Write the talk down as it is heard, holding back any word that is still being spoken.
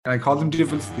And I call them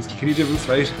devils, these kitty devils,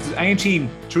 right? Any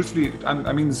team, truthfully,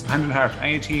 I mean this hand in heart,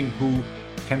 any team who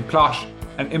can plot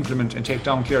and implement and take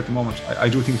down Clare at the moment, I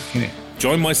do think Kinney.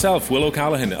 Join myself, Will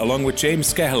O'Callaghan, along with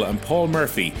James Skehill and Paul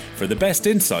Murphy for the best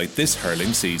insight this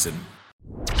hurling season.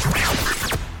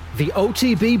 The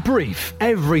OTB Brief.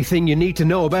 Everything you need to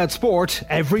know about sport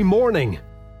every morning.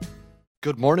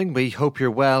 Good morning, we hope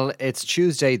you're well. It's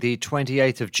Tuesday the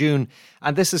 28th of June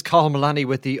and this is Colin Mullaney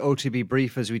with the OTB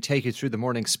Brief as we take you through the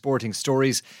morning's sporting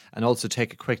stories and also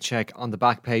take a quick check on the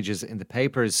back pages in the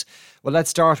papers. Well, let's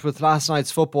start with last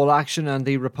night's football action, and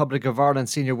the Republic of Ireland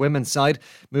senior women's side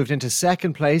moved into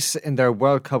second place in their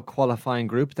World Cup qualifying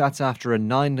group. That's after a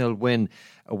 9-0 win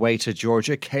away to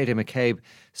Georgia. Katie McCabe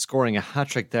scoring a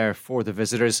hat-trick there for the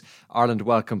visitors. Ireland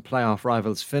welcomed playoff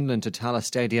rivals Finland to Tallaght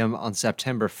Stadium on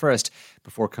September 1st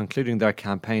before concluding their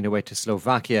campaign away to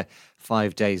Slovakia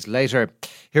 5 days later.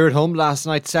 Here at home last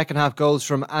night, second half goals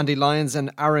from Andy Lyons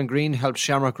and Aaron Green helped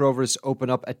Shamrock Rovers open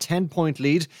up a 10-point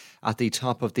lead at the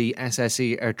top of the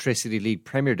SSE Airtricity League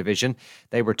Premier Division.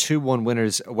 They were 2-1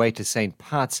 winners away to St.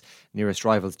 Pat's. Nearest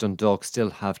rivals Dundalk still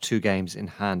have 2 games in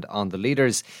hand on the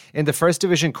leaders. In the First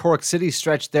Division, Cork City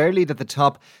stretched their lead at the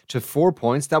top to 4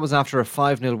 points. That was after a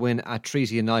 5-0 win at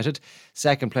Treaty United.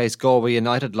 Second place Galway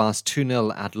United lost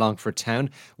 2-0 at Longford Town.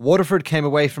 Waterford came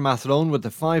away from Athlone with a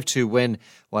 5-2 win,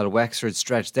 while Wexford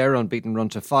stretched their unbeaten run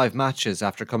to 5 matches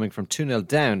after coming from 2-0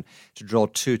 down to draw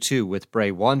 2-2 with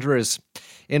Bray Wanderers.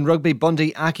 In rugby,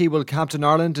 Bundy Aki will captain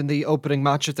Ireland in the opening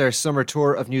match of their summer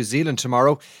tour of New Zealand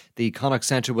tomorrow. The Connacht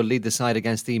Centre will lead the side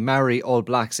against the Maori All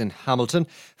Blacks in Hamilton.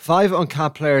 5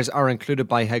 uncapped players are included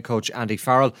by head coach Andy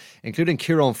Farrell, including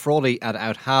Kieran Frawley at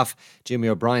out half. Jimmy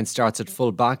O'Brien starts at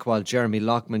full back, while Jeremy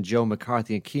Lockman, Joe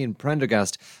McCarthy and Cian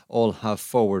Prendergast all have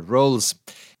forward roles.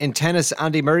 In tennis,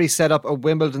 Andy Murray set up a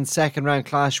Wimbledon second round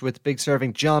clash with big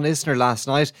serving John Isner last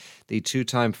night. The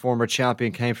 2-time former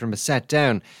champion came from a set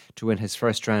down to win his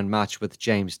first round match with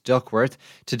James Duckworth.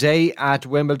 Today at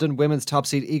Wimbledon, women's top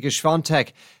seed Iga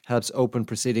Swiatek helps open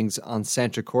proceedings on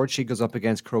centre court. She goes up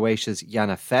against Croatia's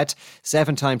Jana Fett.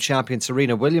 7-time champion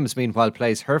Serena Williams, meanwhile,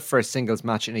 plays her first singles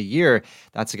match in a year.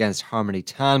 That's against Harmony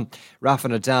Tan. Rafa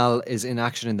Nadal is in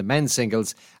action in the men's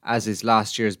singles, as is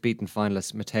last year's beaten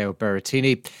finalist Matteo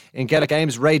Berrettini. In Gaelic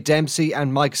Games, Ray Dempsey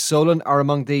and Mike Solan are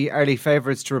among the early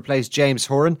favourites to replace James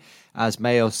Horan. As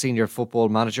Mayo senior football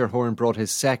manager, Horan brought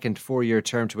his second 4-year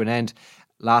term to an end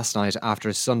last night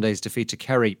after Sunday's defeat to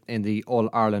Kerry in the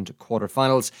All-Ireland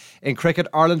quarter-finals. In cricket,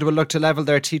 Ireland will look to level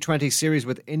their T20 series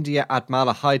with India at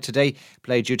Malahide today.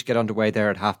 Play due to get underway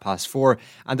there at 4:30.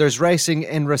 And there's racing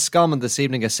in Roscommon this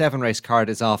evening. A 7-race card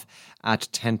is off at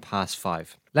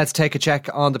 5:10. Let's take a check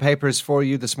on the papers for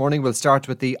you this morning. We'll start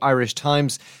with the Irish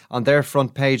Times. On their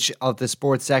front page of the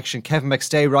sports section, Kevin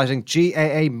McStay writing,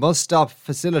 GAA must stop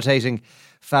facilitating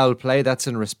foul play. That's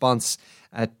in response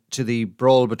to the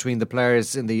brawl between the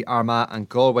players in the Armagh and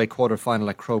Galway quarter-final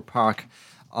at Croke Park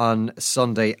on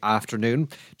Sunday afternoon.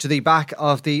 To the back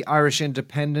of the Irish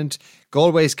Independent,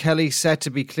 Galway's Kelly set to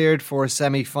be cleared for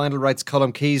semi-final, writes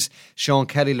Colm Keys. Sean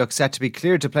Kelly looks set to be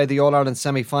cleared to play the All-Ireland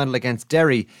semi-final against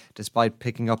Derry, despite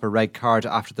picking up a red card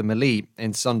after the melee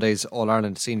in Sunday's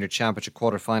All-Ireland Senior Championship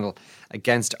quarter-final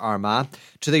against Armagh.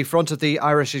 To the front of the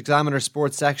Irish Examiner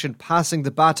sports section, passing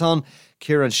the baton,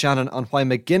 Kieran Shannon on why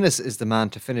McGuinness is the man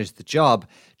to finish the job.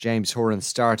 James Horan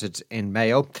started in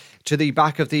Mayo. To the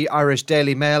back of the Irish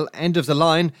Daily Mail, end of the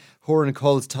line, Horan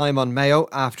calls time on Mayo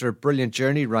after a brilliant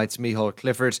journey, writes Micheál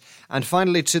Clifford. And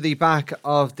finally, to the back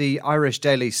of the Irish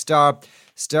Daily Star,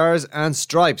 Stars and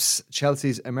Stripes.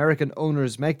 Chelsea's American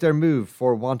owners make their move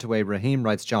for want-away Raheem,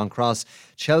 writes John Cross.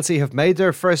 Chelsea have made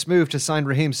their first move to sign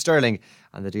Raheem Sterling,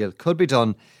 and the deal could be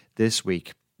done this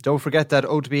week. Don't forget that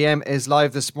OTBM is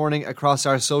live this morning across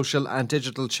our social and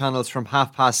digital channels from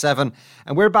 7:30.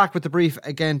 And we're back with the brief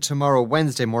again tomorrow,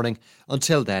 Wednesday morning.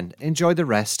 Until then, enjoy the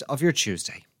rest of your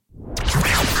Tuesday.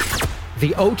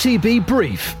 The OTB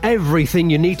Brief.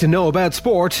 Everything you need to know about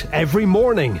sport every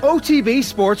morning. OTB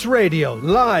Sports Radio.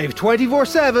 Live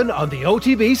 24/7 on the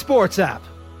OTB Sports app.